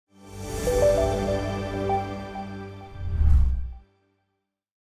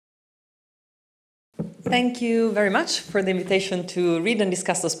Thank you very much for the invitation to read and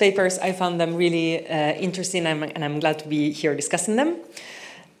discuss those papers. I found them really interesting, and I'm glad to be here discussing them.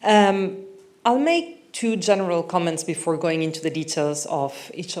 I'll make two general comments before going into the details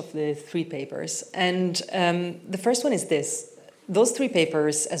of each of the three papers. And the first one is this. Those three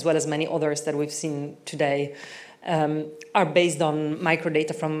papers, as well as many others that we've seen today, are based on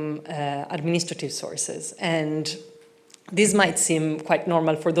microdata from administrative sources. And this might seem quite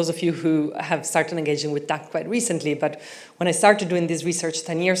normal for those of you who have started engaging with tax quite recently, but when I started doing this research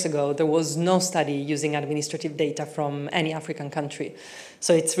 10 years ago, there was no study using administrative data from any African country.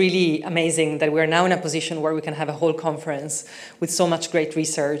 So it's really amazing that we're now in a position where we can have a whole conference with so much great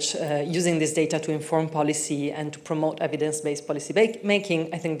research using this data to inform policy and to promote evidence-based policy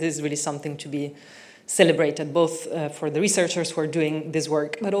making. I think this is really something to be celebrated, both for the researchers who are doing this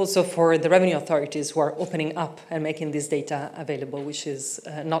work, but also for the revenue authorities who are opening up and making this data available, which is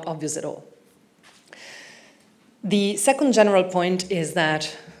not obvious at all. The second general point is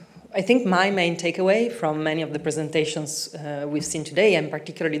that I think my main takeaway from many of the presentations we've seen today, and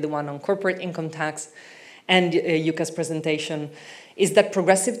particularly the one on corporate income tax and Yuka's presentation, is that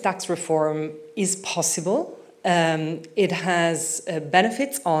progressive tax reform is possible. It has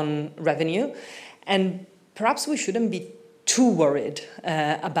benefits on revenue, and perhaps we shouldn't be too worried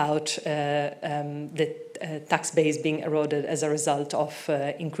about the tax base being eroded as a result of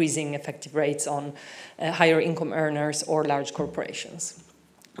increasing effective rates on higher income earners or large corporations.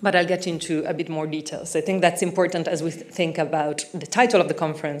 But I'll get into a bit more details. I think that's important as we think about the title of the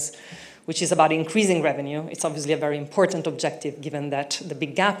conference, which is about increasing revenue. It's obviously a very important objective given that the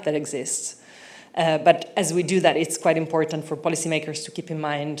big gap that exists. But as we do that, it's quite important for policymakers to keep in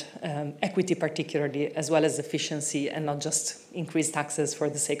mind equity particularly, as well as efficiency, and not just increase taxes for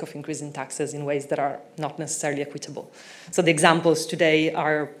the sake of increasing taxes in ways that are not necessarily equitable. So the examples today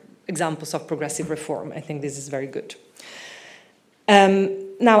are examples of progressive reform. I think this is very good.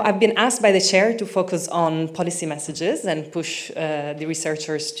 Now, I've been asked by the chair to focus on policy messages and push the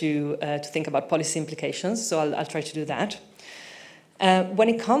researchers to think about policy implications, so I'll try to do that. When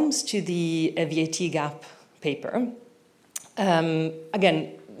it comes to the VAT gap paper,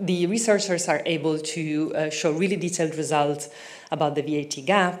 again, the researchers are able to show really detailed results about the VAT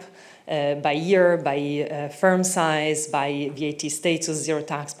gap by year, by firm size, by VAT status, zero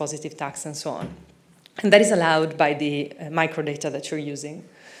tax, positive tax, and so on. And that is allowed by the microdata that you're using.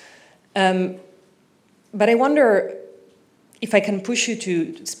 But I wonder if I can push you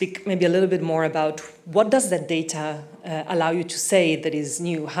to speak maybe a little bit more about what does that data allow you to say that is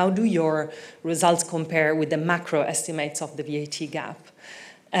new? How do your results compare with the macro estimates of the VAT gap?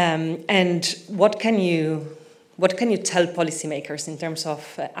 And what can you tell policymakers in terms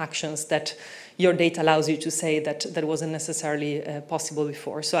of actions that your data allows you to say that wasn't necessarily possible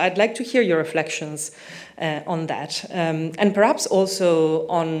before? So I'd like to hear your reflections on that. And perhaps also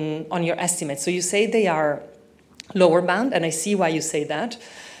on your estimates. So you say they are lower bound, and I see why you say that.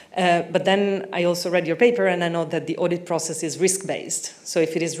 But then I also read your paper, and I know that the audit process is risk-based. So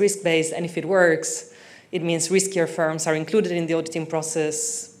if it is risk-based and if it works, it means riskier firms are included in the auditing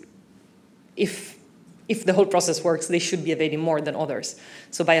process. If the whole process works, they should be evading more than others.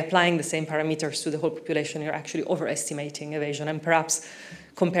 So by applying the same parameters to the whole population, you're actually overestimating evasion, and perhaps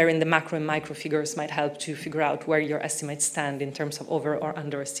comparing the macro and micro figures might help to figure out where your estimates stand in terms of over or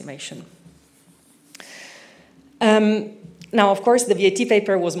underestimation. Now, of course, the VAT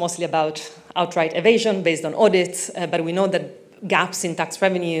paper was mostly about outright evasion based on audits, but we know that gaps in tax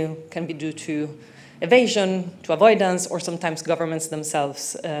revenue can be due to evasion, to avoidance, or sometimes governments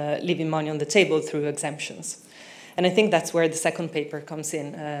themselves leaving money on the table through exemptions. And I think that's where the second paper comes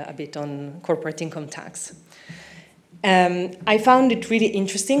in a bit on corporate income tax. I found it really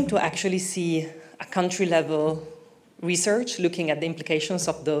interesting to actually see a country-level research looking at the implications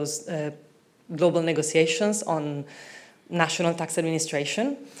of those global negotiations on national tax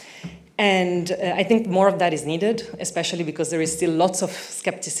administration. And I think more of that is needed, especially because there is still lots of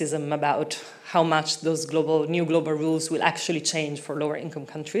skepticism about how much those new global rules will actually change for lower income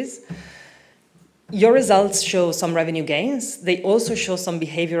countries. Your results show some revenue gains. They also show some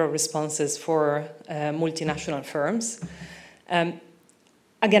behavioral responses for multinational firms.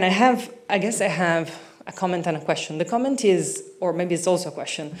 Again, I guess I have a comment and a question. The comment is, or maybe it's also a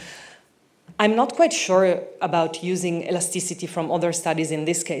question, I'm not quite sure about using elasticity from other studies in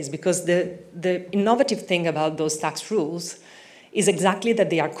this case, because the innovative thing about those tax rules is exactly that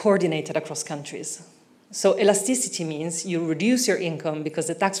they are coordinated across countries. So elasticity means you reduce your income because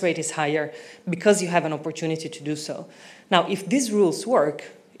the tax rate is higher, because you have an opportunity to do so. Now, if these rules work,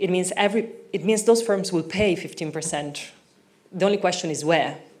 it means those firms will pay 15%. The only question is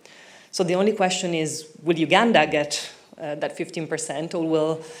where. So the only question is, will Uganda get that 15%, or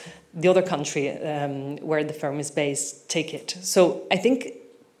will the other country where the firm is based take it? So I think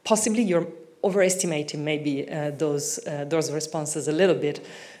possibly you're overestimating maybe those responses a little bit,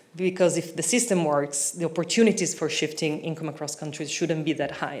 because if the system works, the opportunities for shifting income across countries shouldn't be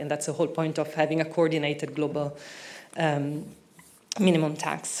that high, and that's the whole point of having a coordinated global minimum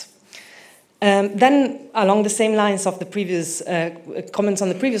tax. Then, along the same lines of the previous comments on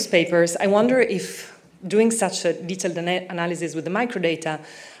the previous papers, I wonder if doing such a detailed analysis with the microdata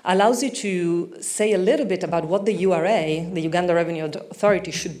allows you to say a little bit about what the URA, the Uganda Revenue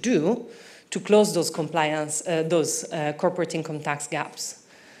Authority, should do to close those corporate income tax gaps.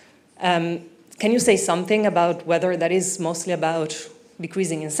 Can you say something about whether that is mostly about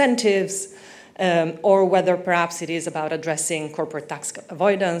decreasing incentives, or whether perhaps it is about addressing corporate tax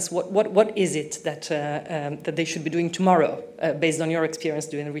avoidance? What is it that, that they should be doing tomorrow, based on your experience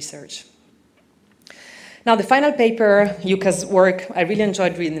doing the research? Now, the final paper, Yuka's work, I really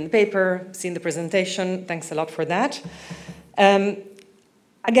enjoyed reading the paper, seeing the presentation. Thanks a lot for that.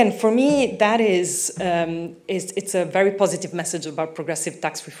 Again, for me, that it's a very positive message about progressive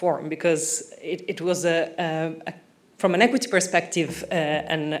tax reform, because it was from an equity perspective,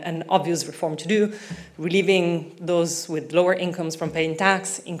 an obvious reform to do, relieving those with lower incomes from paying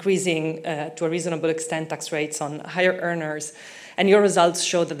tax, increasing to a reasonable extent tax rates on higher earners, and your results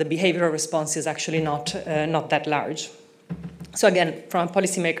show that the behavioral response is actually not that large. So again, from a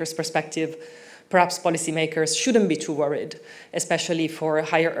policymaker's perspective, perhaps policymakers shouldn't be too worried, especially for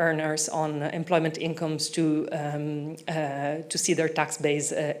higher earners on employment incomes to see their tax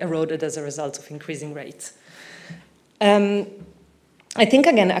base eroded as a result of increasing rates. I think,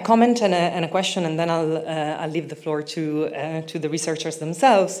 again, a comment and a question, and then I'll leave the floor to the researchers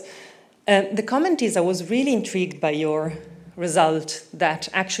themselves. The comment is, I was really intrigued by your result that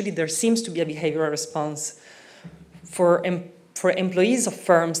actually there seems to be a behavioral response for employees of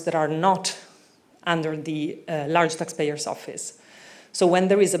firms that are not under the large taxpayer's office. So when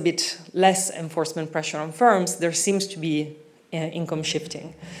there is a bit less enforcement pressure on firms, there seems to be income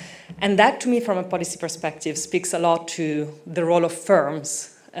shifting. And that, to me, from a policy perspective, speaks a lot to the role of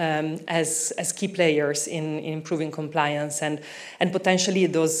firms as key players in improving compliance, and potentially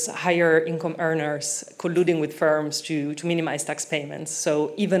those higher income earners colluding with firms to minimize tax payments.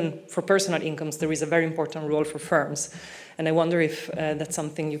 So even for personal incomes, there is a very important role for firms. And I wonder if that's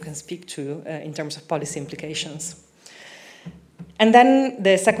something you can speak to in terms of policy implications. And then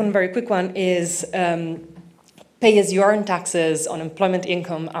the second very quick one is pay-as-you-earn taxes on employment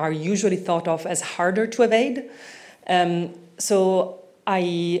income are usually thought of as harder to evade. So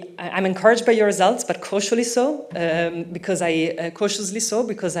I'm encouraged by your results, but cautiously so, because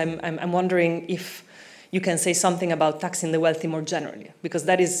I'm wondering if you can say something about taxing the wealthy more generally, because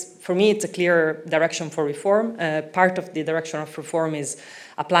that is, for me, it's a clear direction for reform. Part of the direction of reform is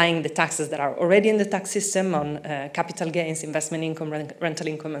applying the taxes that are already in the tax system on capital gains, investment income, rental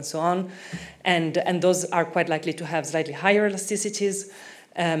income, and so on. And those are quite likely to have slightly higher elasticities.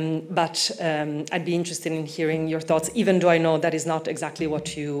 But I'd be interested in hearing your thoughts, even though I know that is not exactly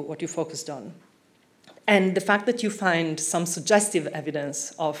what you focused on. And the fact that you find some suggestive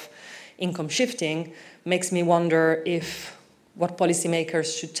evidence of income shifting makes me wonder if what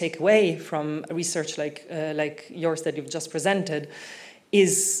policymakers should take away from research like yours that you've just presented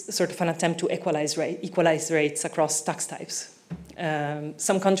is sort of an attempt to equalize rates across tax types.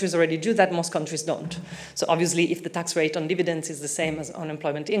 Some countries already do that, most countries don't. So obviously, if the tax rate on dividends is the same as on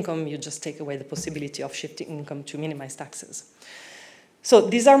employment income, you just take away the possibility of shifting income to minimize taxes. So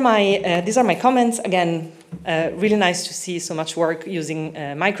these are my comments. Again, really nice to see so much work using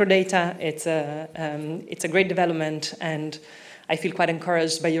microdata. It's a great development, and I feel quite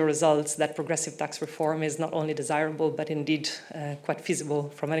encouraged by your results that progressive tax reform is not only desirable, but indeed quite feasible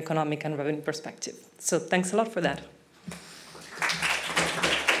from an economic and revenue perspective. So thanks a lot for that.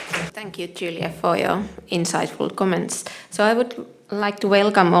 Thank you, Giulia, for your insightful comments. So I would like to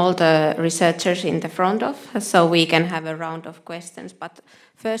welcome all the researchers in the front of, so we can have a round of questions. But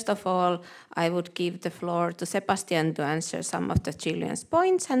first of all, I would give the floor to Sebastian to answer some of the Giulia's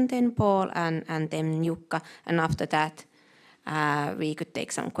points, and then Paul, and then Jukka. And after that, we could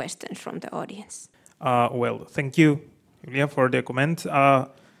take some questions from the audience. Well, thank you, Giulia, for the comment.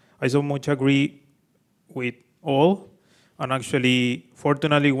 I so much agree with all. And actually,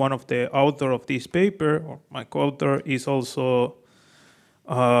 fortunately, one of the authors of this paper, or my co-author, is also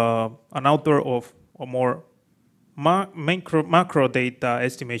an author of a more macro data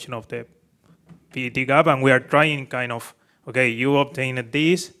estimation of the VAT gap. And we are trying kind of, okay, you obtained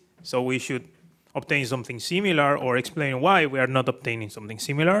this, so we should obtain something similar or explain why we are not obtaining something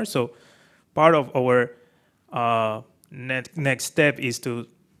similar. So part of our next step is to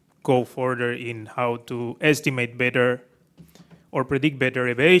go further in how to estimate better or predict better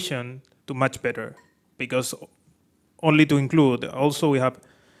evasion to much better. Because only to include, also we have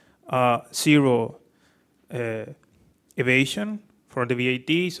zero evasion for the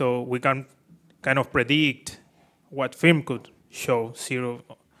VAT, so we can kind of predict what firm could show zero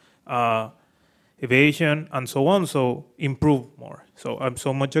evasion and so on, so improve more. So I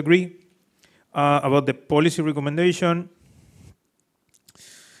so much agree. About the policy recommendation,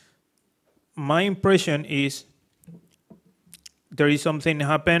 my impression is there is something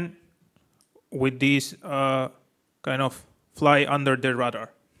happen with this kind of fly under the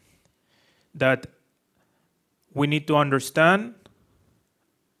radar that we need to understand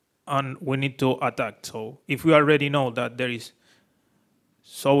and we need to attack. So if we already know that there is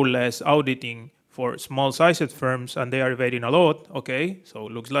so less auditing for small-sized firms and they are evading a lot, okay, so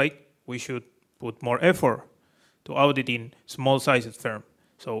it looks like we should put more effort to auditing small-sized firms.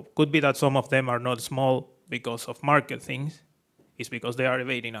 So could be that some of them are not small because of market things, it's because they are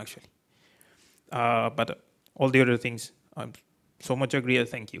evading actually. But all the other things, I'm so much agree,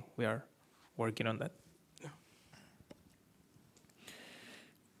 thank you. We are working on that.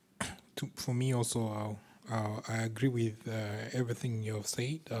 For me also, I agree with everything you have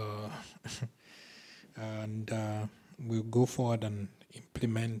said, and we'll go forward and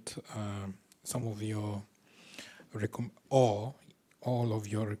implement some of your all of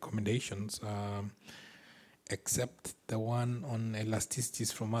your recommendations, except the one on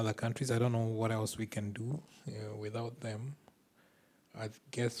elasticities from other countries. I don't know what else we can do without them. I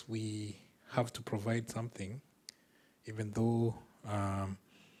guess we have to provide something, even though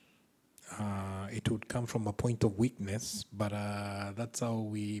it would come from a point of weakness, but that's how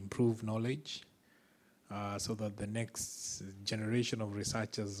we improve knowledge, so that the next generation of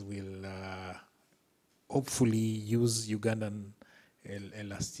researchers will hopefully use Ugandan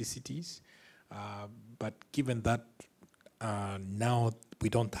elasticities. But given that now we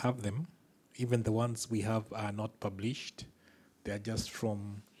don't have them, even the ones we have are not published. They are just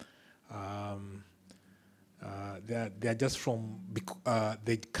from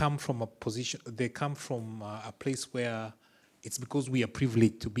they come from a position. They come from a place where it's because we are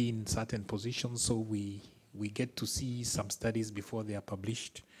privileged to be in certain positions, so we get to see some studies before they are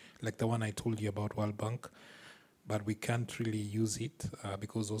published, like the one I told you about World Bank. But we can't really use it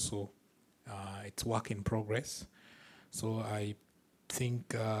because also it's work in progress. So I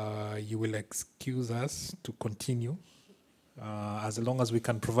think you will excuse us to continue as long as we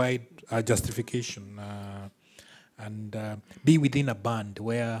can provide a justification and be within a band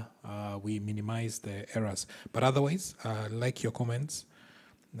where we minimize the errors. But otherwise, like your comments,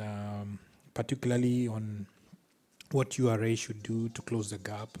 particularly on what URA should do to close the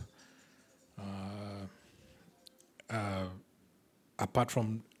gap, apart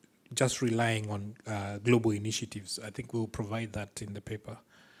from just relying on global initiatives. I think we'll provide that in the paper.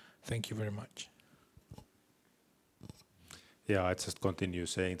 Thank you very much. Yeah, I just continue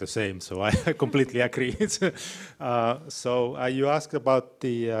saying the same, so I completely agree. So you asked about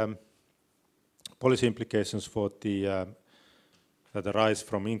the policy implications for the that arise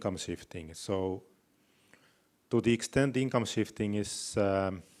from income shifting. So to the extent income shifting is,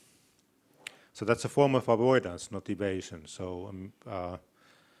 so that's a form of avoidance, not evasion. So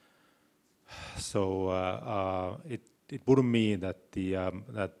it wouldn't mean that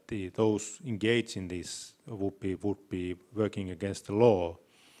those engaged in this would be working against the law,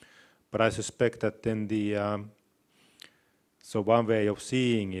 but I suspect that then so one way of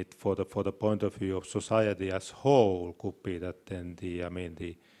seeing it for the point of view of society as whole could be that then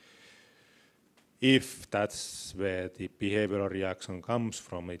if that's where the behavioral reaction comes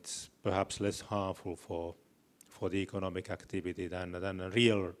from, it's perhaps less harmful for the economic activity than a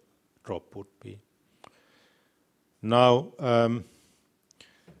real drop would be. Now,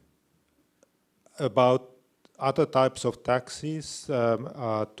 about other types of taxes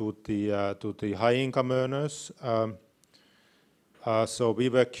to the high income earners. So we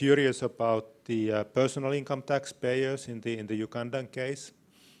were curious about the personal income tax payers in the Ugandan case.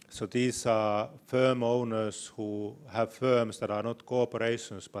 So these are firm owners who have firms that are not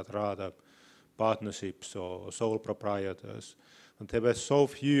corporations but rather partnerships or sole proprietors. And there were so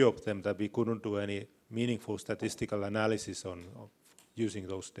few of them that we couldn't do any meaningful statistical analysis on using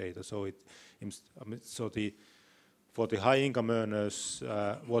those data. So for the high income earners,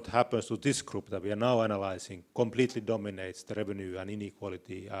 what happens to this group that we are now analyzing completely dominates the revenue and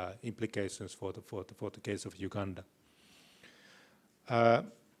inequality implications for the case of Uganda.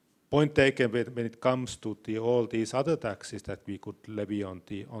 point taken when it comes to all these other taxes that we could levy on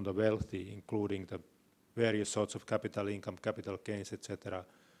the wealthy, including the various sorts of capital income, capital gains, etc.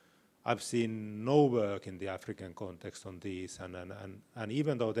 I've seen no work in the African context on these, and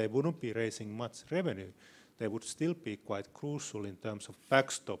even though they wouldn't be raising much revenue, they would still be quite crucial in terms of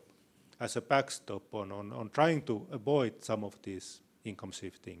backstop on trying to avoid some of these income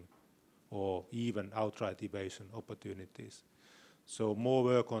shifting or even outright evasion opportunities. So more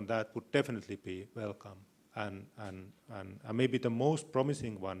work on that would definitely be welcome. And maybe the most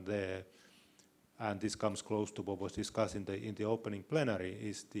promising one there, and this comes close to what was discussed in the opening plenary,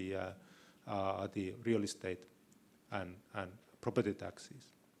 is the real estate and property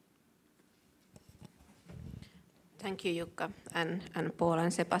taxes. Thank you, Jukka and Paul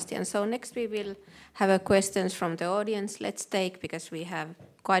and Sebastian. So next we will have questions from the audience. Let's take, because we have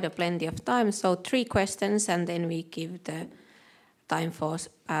quite a plenty of time, so 3 questions, and then we give the time for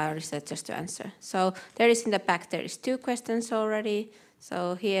researchers to answer. So there is in the back, there is 2 questions already.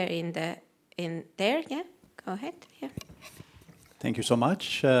 So here in there, yeah, go ahead. Yeah. Thank you so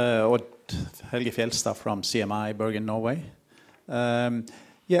much. Odd Helge Fjelstad from CMI, Bergen, Norway.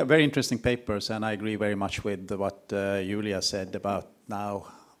 Yeah, very interesting papers, and I agree very much with what Giulia said about now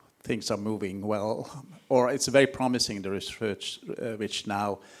things are moving well, or it's very promising, the research which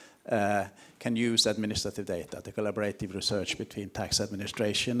now can use administrative data, the collaborative research between tax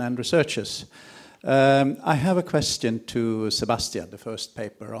administration and researchers. I have a question to Sebastian, the first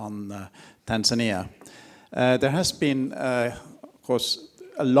paper on Tanzania. There has been, of course,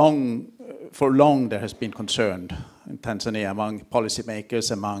 for long there has been concern in Tanzania among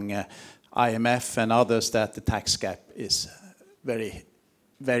policymakers, among IMF and others, that the tax gap is very,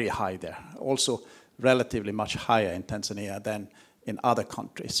 very high there. Also relatively much higher in Tanzania than in other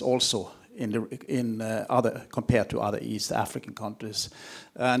countries, also compared to other East African countries.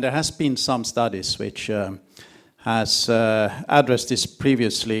 And there has been some studies which has addressed this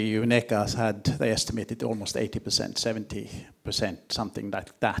previously. UNECA they estimated almost 80%, 70%, something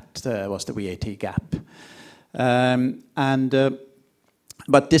like that was the VAT gap.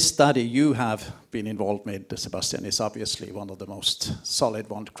 But this study you have been involved with, Sebastian, is obviously one of the most solid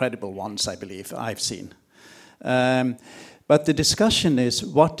ones, credible ones, I believe, I've seen. But the discussion is,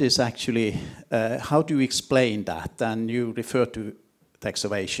 what is actually, how do you explain that? And you refer to tax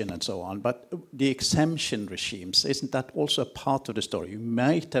evasion and so on, but the exemption regimes, isn't that also a part of the story? You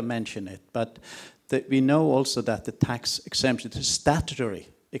might have mentioned it, but we know also that the tax exemptions, the statutory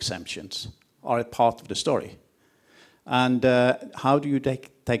exemptions, are a part of the story. And how do you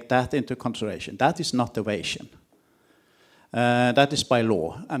take that into consideration? That is not evasion. That is by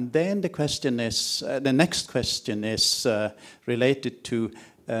law. And then the question is, the next question is related to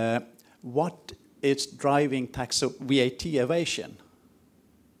what is driving tax VAT evasion.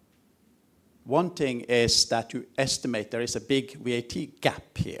 One thing is that you estimate there is a big VAT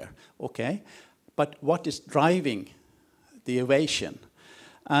gap here, okay? But what is driving the evasion?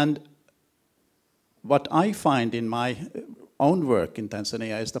 And what I find in my own work in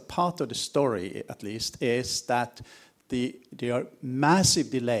Tanzania is the part of the story, at least, is that there are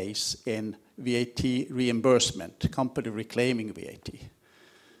massive delays in VAT reimbursement, company reclaiming VAT.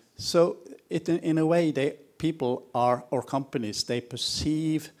 So in a way, people are, or companies, they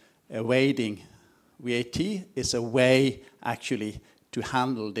perceive evading VAT is a way actually to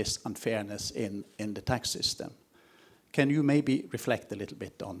handle this unfairness in the tax system. Can you maybe reflect a little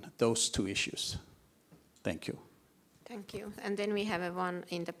bit on those 2 issues? Thank you. Thank you. And then we have one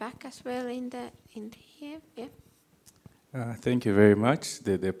in the back as well, in here. Yeah. Thank you very much.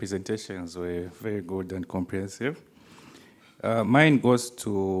 The presentations were very good and comprehensive. Mine goes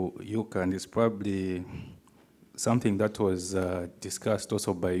to Jukka, and it's probably something that was discussed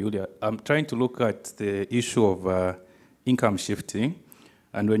also by Giulia. I'm trying to look at the issue of income shifting.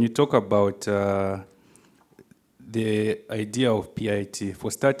 And when you talk about the idea of PIT,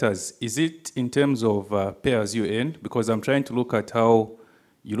 for starters, is it in terms of pay as you earn? Because I'm trying to look at how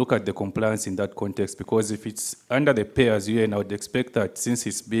you look at the compliance in that context, because if it's under the pay as you earn, I would expect that since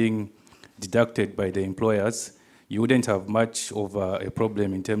it's being deducted by the employers, you wouldn't have much of a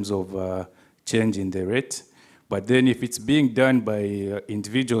problem in terms of change in the rate. But then if it's being done by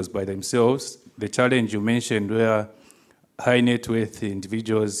individuals by themselves, the challenge you mentioned where high net worth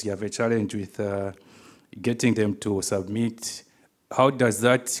individuals, you have a challenge with getting them to submit. How does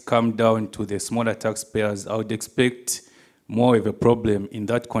that come down to the smaller taxpayers? I would expect more of a problem in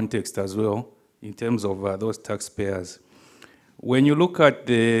that context as well, in terms of those taxpayers. When you look at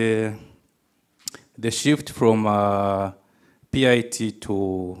the shift from PIT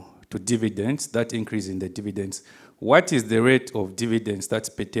to dividends, that increase in the dividends, what is the rate of dividends that's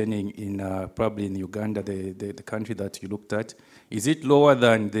pertaining in probably in Uganda, the country that you looked at? Is it lower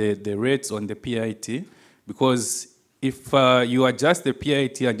than the rates on the PIT? Because if you adjust the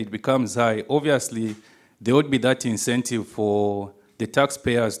PIT and it becomes high, obviously there would be that incentive for the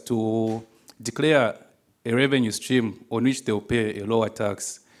taxpayers to declare a revenue stream on which they'll pay a lower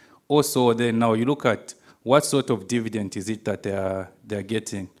tax. Also, then now you look at what sort of dividend is it that they're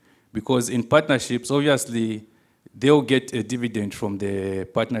getting? Because in partnerships, obviously, they'll get a dividend from the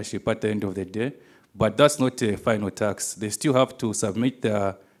partnership at the end of the day, but that's not a final tax. They still have to submit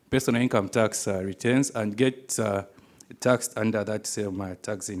their personal income tax returns and get taxed under that same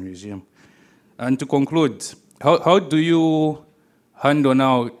taxing regime. And to conclude, how do you handle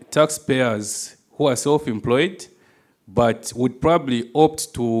now taxpayers who are self-employed but would probably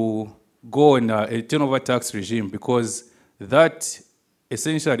opt to go on a turnover tax regime because that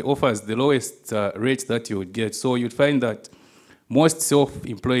essentially offers the lowest rates that you would get. So you'd find that most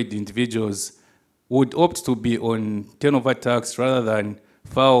self-employed individuals would opt to be on turnover tax rather than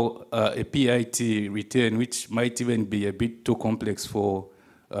file a PIT return, which might even be a bit too complex for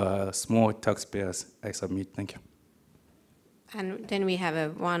small taxpayers. I submit. Thank you. And then we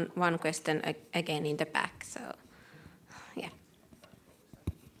have one question again in the back. So, yeah.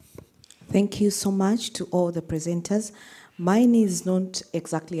 Thank you so much to all the presenters. Mine is not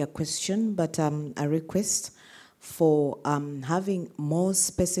exactly a question, but a request for having more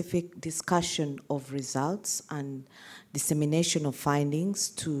specific discussion of results and dissemination of findings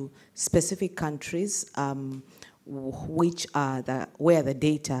to specific countries which are where the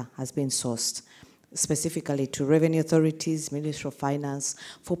data has been sourced, specifically to revenue authorities, Ministry of Finance,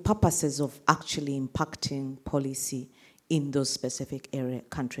 for purposes of actually impacting policy in those specific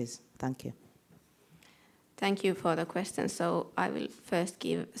countries. Thank you. Thank you for the question. So I will first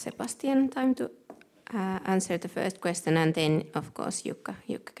give Sebastian time to answer the first question, and then, of course, Jukka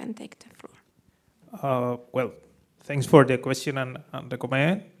can take the floor. Well, thanks for the question and the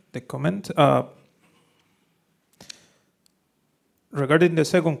comment. Regarding the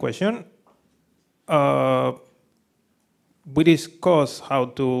second question, we discussed how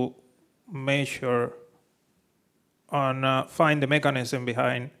to measure and find the mechanism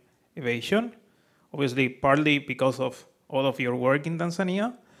behind evasion. Obviously, partly because of all of your work in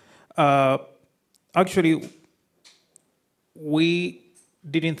Tanzania. Actually, we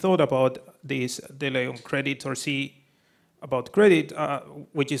didn't thought about this delay on credit or see about credit,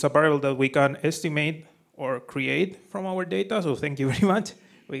 which is a variable that we can estimate or create from our data. So thank you very much.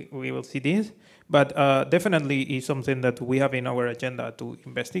 We will see this. But definitely is something that we have in our agenda to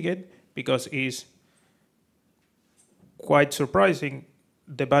investigate because it's quite surprising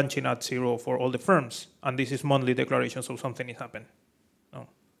the bunching at zero for all the firms. And this is monthly declaration, so something is happening. No.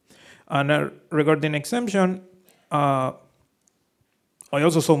 And regarding exemption, I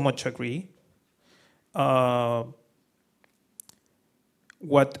also so much agree. What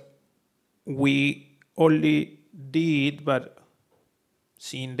we only did, but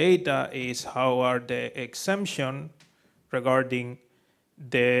seeing data, is how are the exemption regarding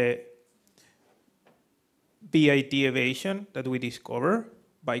the PIT evasion that we discover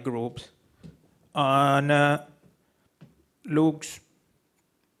by groups, and looks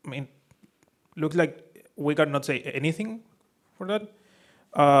like we cannot say anything for that.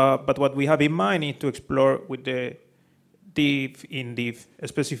 But what we have in mind is to explore with the div in div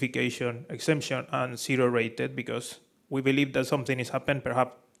specification exemption and zero rated, because we believe that something is happening.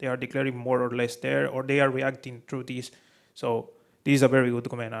 Perhaps they are declaring more or less there, or they are reacting through this. So this is a very good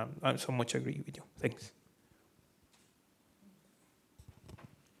comment. I so much agree with you. Thanks.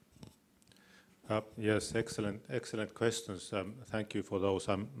 Yes, excellent questions. Thank you for those.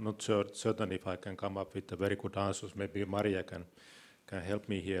 I'm not certain if I can come up with very good answers. Maybe Maria can help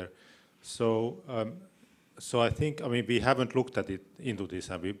me here. So I think, we haven't looked at it into this,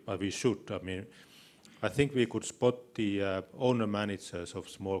 but we should. I think we could spot the owner managers of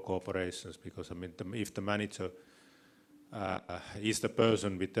small corporations, because if the manager is the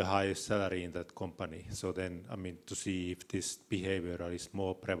person with the highest salary in that company, so then to see if this behavior is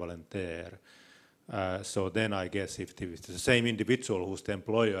more prevalent there. So then I guess if it's the same individual who's the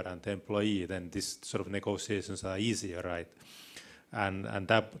employer and the employee, then this sort of negotiations are easier, right? And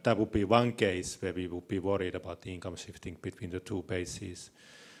that would be one case where we would be worried about the income shifting between the two bases.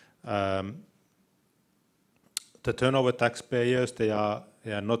 The turnover taxpayers, they are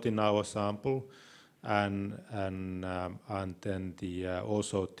not in our sample, and then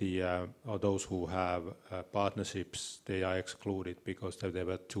also those who have partnerships, they are excluded because there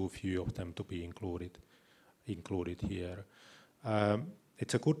were too few of them to be included here.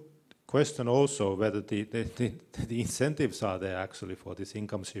 It's a question also whether the incentives are there actually for this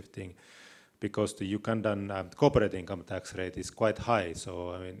income shifting, because the Ugandan corporate income tax rate is quite high.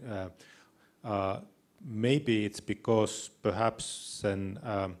 So I mean, maybe it's because perhaps then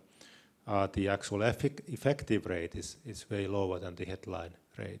the actual effective rate is way lower than the headline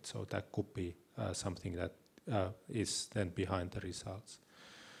rate. So that could be something that is then behind the results.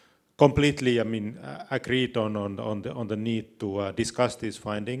 Completely, I mean, agreed on the need to discuss these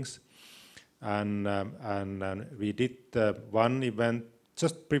findings, and we did one event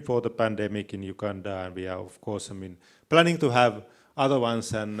just before the pandemic in Uganda, and we are, of course, I mean, planning to have other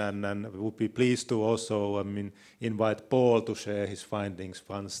ones, and we would be pleased to also, I mean, invite Paul to share his findings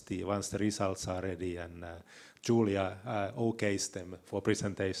once the results are ready, and Giulia okays them for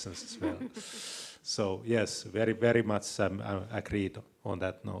presentations as well. So yes, very much agreed on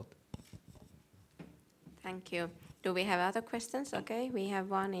that note. Thank you. Do we have other questions? Okay, we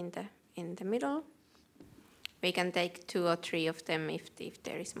have one in the middle. We can take 2 or 3 of them if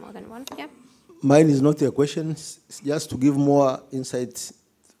there is more than one. Yeah. Mine is not a question, it's just to give more insight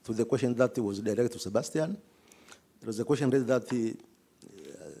to the question that was directed to Sebastian. There was a question raised that in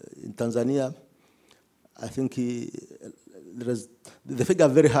Tanzania, I think the figure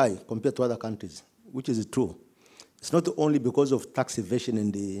is very high compared to other countries, which is true. It's not only because of tax evasion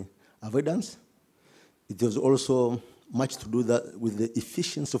and the avoidance, it was also much to do that with the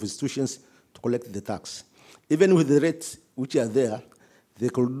efficiency of institutions to collect the tax. Even with the rates which are there, they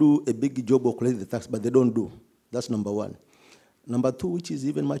could do a big job of collecting the tax, but they don't do. That's number one. Number two, which is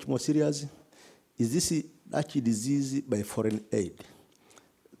even much more serious, is this actually disease by foreign aid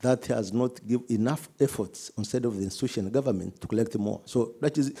that has not given enough efforts instead of the institution government to collect more. So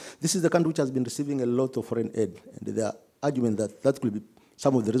this is the country which has been receiving a lot of foreign aid, and the argument that could be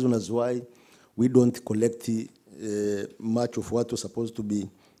some of the reasons why we don't collect much of what was supposed to be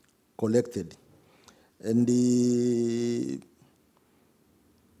collected. And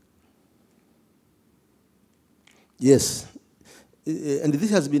yes, and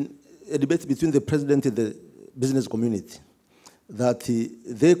this has been a debate between the president and the business community, that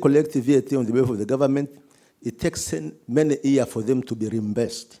they collect VAT on the behalf of the government. It takes many years for them to be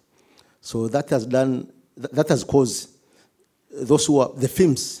reimbursed. So that has caused those who are the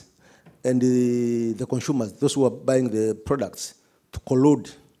firms and the consumers, those who are buying the products, to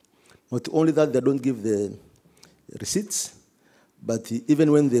collude. Not only that, they don't give the receipts, but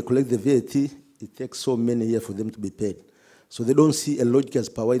even when they collect the VAT, it takes so many years for them to be paid. So they don't see a logic as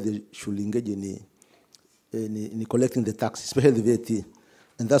per why they should engage in collecting the tax, especially the VAT.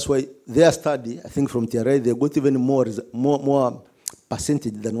 And that's why their study, I think from TRA, they got even more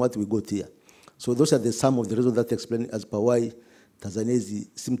percentage than what we got here. So those are some of the reasons that explain as per why Tanzania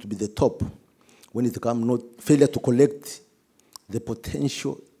seem to be the top when it comes not failure to collect the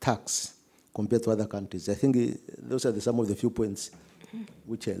potential tax compared to other countries. I think those are some of the few points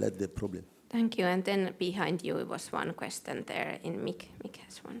which highlight the problem. Thank you. And then behind you was one question there in Mick. Mick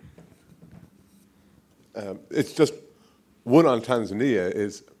has one. It's just one on Tanzania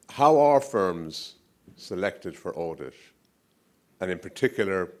is how are firms selected for audit? And in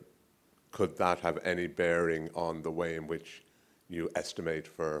particular, could that have any bearing on the way in which you estimate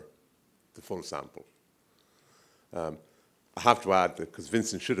for the full sample? I have to add that, because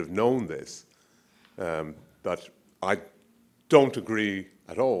Vincent should have known this, that I don't agree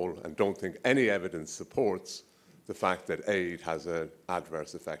at all and don't think any evidence supports the fact that aid has an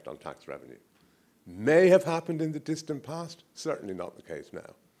adverse effect on tax revenue. May have happened in the distant past, certainly not the case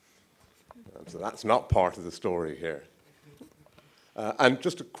now. So that's not part of the story here. And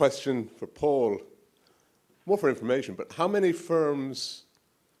just a question for Paul, more for information, but how many firms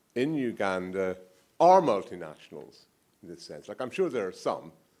in Uganda are multinationals in this sense? Like, I'm sure there are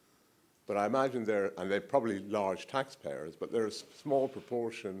some, but I imagine and they're probably large taxpayers, but they're a small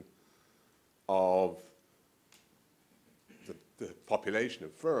proportion of the population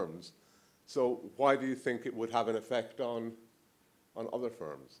of firms. So why do you think it would have an effect on other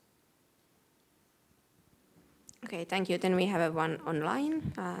firms? Okay, thank you. Then we have one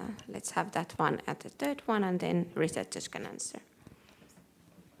online. Let's have that one at the third one, and then researchers can answer.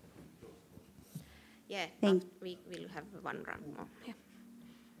 Yeah, we will have one round more. Yeah.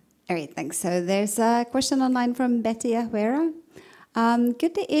 All right, thanks. So there's a question online from Betty Ahuera.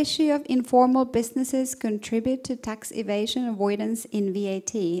 Could the issue of informal businesses contribute to tax evasion avoidance in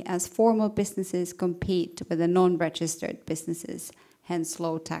VAT as formal businesses compete with the non-registered businesses, hence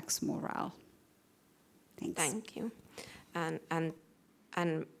low tax morale? Thanks. Thank you.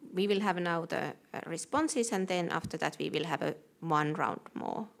 And we will have now the responses, and then after that we will have one round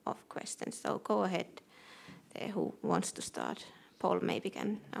more of questions. So go ahead there, who wants to start? Paul maybe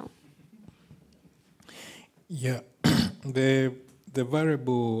can now. Yeah, the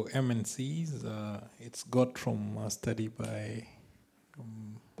variable MNCs, it's got from a study by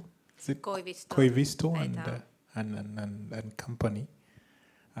is it Koivisto and company.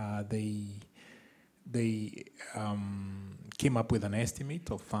 They came up with an estimate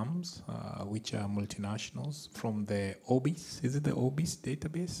of firms which are multinationals from the OBIS, is it the OBIS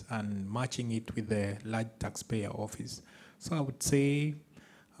database, and matching it with the large taxpayer office. So I would say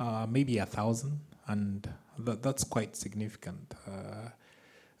maybe 1,000, and that's quite significant,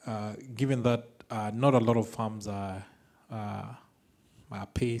 given that not a lot of firms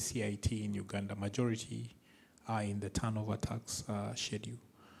pay CIT in Uganda. Majority are in the turnover tax schedule.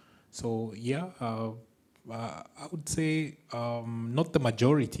 So yeah, I would say not the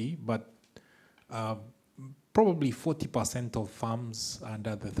majority, but probably 40% of firms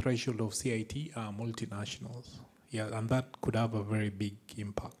under the threshold of CIT are multinationals. Yeah, and that could have a very big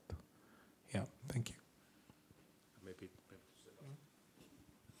impact. Yeah, thank you.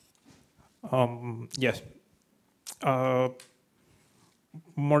 Yes.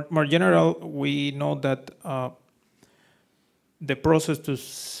 More general, we know that the process to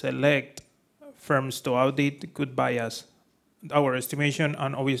select firms to audit could bias our estimation,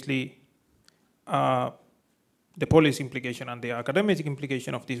 and obviously the policy implication and the academic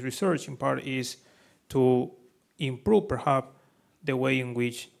implication of this research in part is to improve perhaps the way in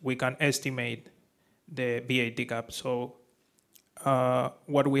which we can estimate the VAT gap. So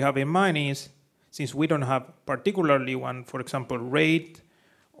what we have in mind is, since we don't have particularly one, for example, rate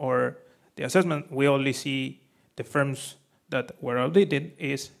or the assessment, we only see the firms that were audited,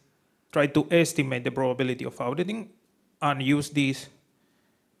 is try to estimate the probability of auditing and use this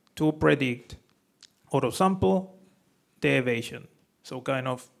to predict out of sample the evasion. So kind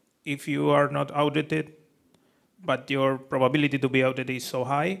of, if you are not audited, but your probability to be audited is so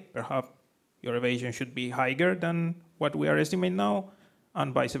high, perhaps your evasion should be higher than what we are estimating now,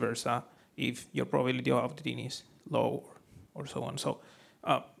 and vice versa, if your probability of auditing is low or so on. So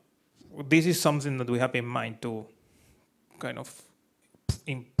this is something that we have in mind to kind of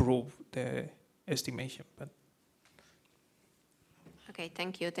improve the estimation. But okay,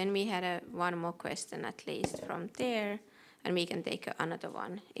 thank you. Then we had one more question at least from there, and we can take another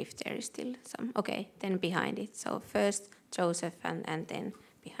one if there is still some. Okay, then behind it. So first Joseph and then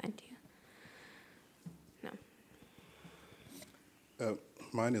behind you. No.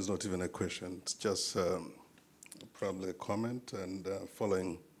 Mine is not even a question. It's just probably a comment and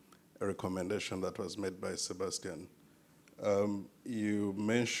following a recommendation that was made by Sebastian. You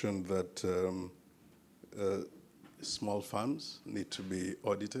mentioned that small firms need to be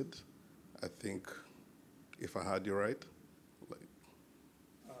audited. I think, if I heard you right.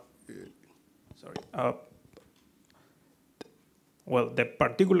 Sorry. Well, the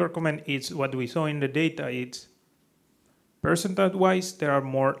particular comment is what we saw in the data. It's percentage-wise, there are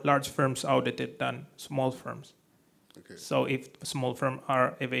more large firms audited than small firms. Okay. So if small firms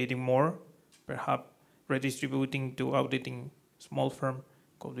are evading more, perhaps redistributing to auditing small firm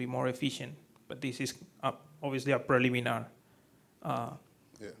could be more efficient. But this is obviously a preliminary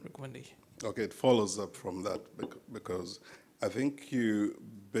recommendation. Okay, it follows up from that because I think you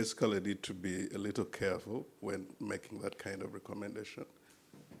basically need to be a little careful when making that kind of recommendation.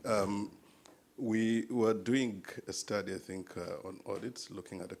 We were doing a study, I think, on audits,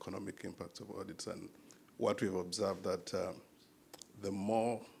 looking at economic impacts of audits, and what we've observed that the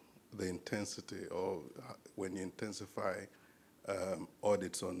more the intensity, or when you intensify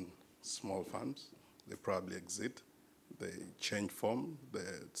audits on small firms, they probably exit, they change form.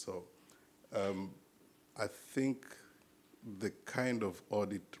 So I think the kind of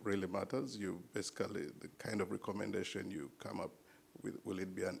audit really matters. You basically, the kind of recommendation you come up with, will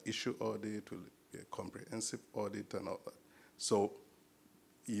it be an issue audit, will it be a comprehensive audit and all that? So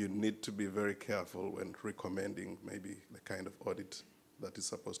you need to be very careful when recommending maybe the kind of audit that is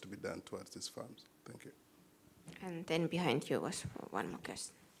supposed to be done towards these firms. Thank you. And then behind you was one more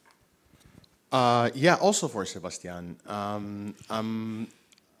question. Yeah, also for Sebastian.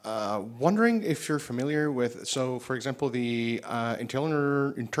 I'm wondering if you're familiar with, so for example, the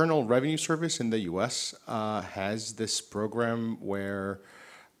Internal Revenue Service in the US has this program where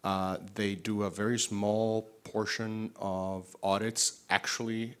they do a very small portion of audits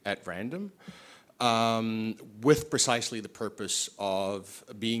actually at random, with precisely the purpose of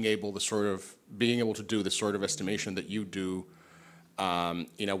being able to do the sort of estimation that you do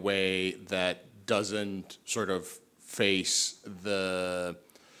in a way that doesn't sort of face the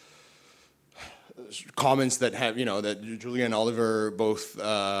comments that have, that Giulia and Oliver both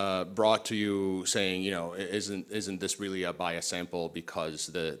brought to you, saying, isn't this really a bias sample because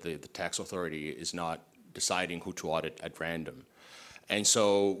the tax authority is not deciding who to audit at random. And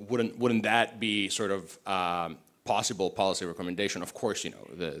so wouldn't that be sort of possible policy recommendation? Of course, you know,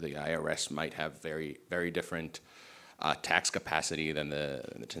 the IRS might have very different tax capacity than the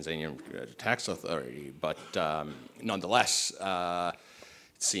Tanzanian tax authority, but nonetheless,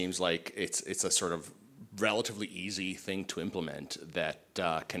 it seems like it's a sort of relatively easy thing to implement that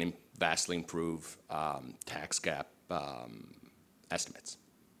can vastly improve tax gap estimates.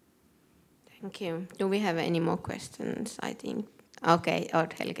 Thank you. Do we have any more questions? I think. Okay,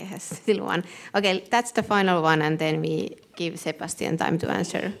 Odd Helge has still one. Okay, that's the final one, and then we give Sebastian time to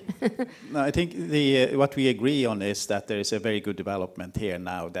answer. No, I think what we agree on is that there is a very good development here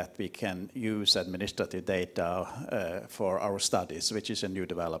now that we can use administrative data for our studies, which is a new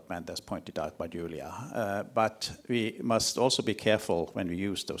development as pointed out by Giulia. But we must also be careful when we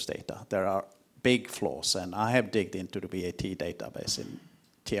use those data. There are big flaws, and I have digged into the VAT database in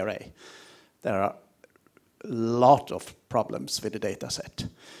TRA. There are a lot of problems with the data set.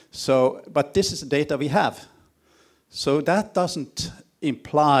 So, but this is the data we have. So that doesn't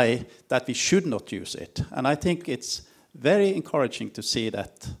imply that we should not use it. And I think it's very encouraging to see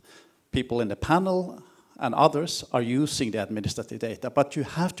that people in the panel and others are using the administrative data. But you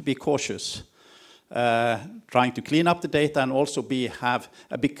have to be cautious, trying to clean up the data, and also be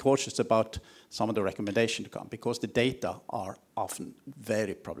cautious about some of the recommendations to come, because the data are often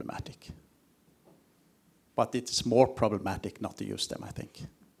very problematic. But it's more problematic not to use them, I think.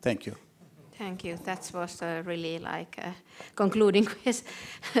 Thank you. Thank you. That was really like a concluding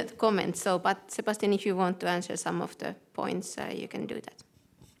comment. So, but Sebastian, if you want to answer some of the points, you can do that.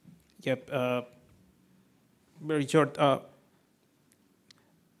 Yep. Very short.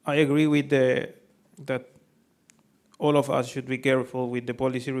 I agree with that all of us should be careful with the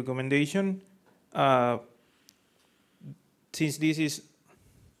policy recommendation. Since this is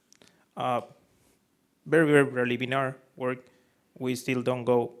very preliminary work, we still don't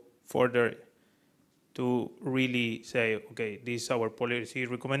go further to really say, okay, this is our policy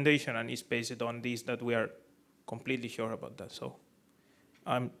recommendation and it's based on this, that we are completely sure about that. So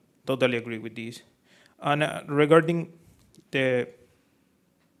I'm totally agree with this. And regarding the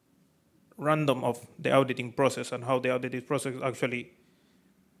random of the auditing process and how the auditing process actually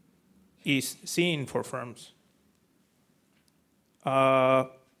is seen for firms, I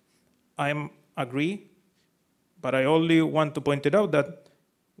agree, but I only want to point it out that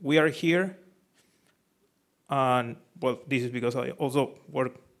we are here, and well, this is because I also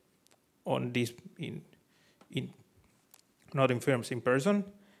work on this not in firms, in person.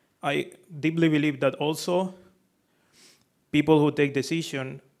 I deeply believe that also people who take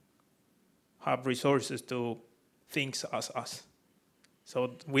decision have resources to think as us.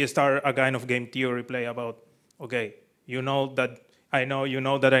 So we start a kind of game theory play about, okay, you know that I know, you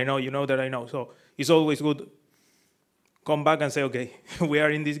know that I know, you know that I know. So it's always good come back and say, okay, we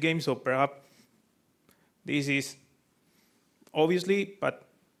are in this game, so perhaps this is obviously, but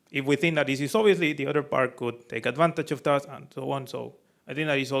if we think that this is obviously, the other part could take advantage of that and so on. So I think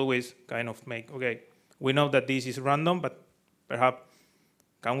that is always kind of make, okay, we know that this is random, but perhaps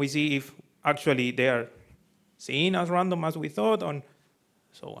can we see if actually they are seen as random as we thought, and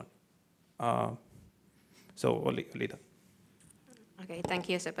so on. So only that. Okay, thank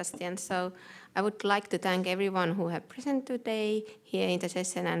you, Sebastian. So I would like to thank everyone who have presented today here in the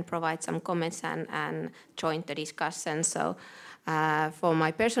session and provide some comments and join the discussion. So for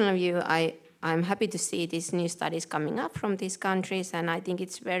my personal view, I'm happy to see these new studies coming up from these countries, and I think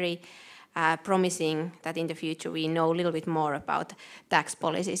it's very promising that in the future we know a little bit more about tax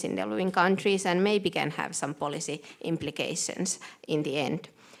policies in developing countries and maybe can have some policy implications in the end.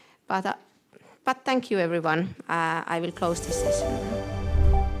 But thank you, everyone. I will close this session.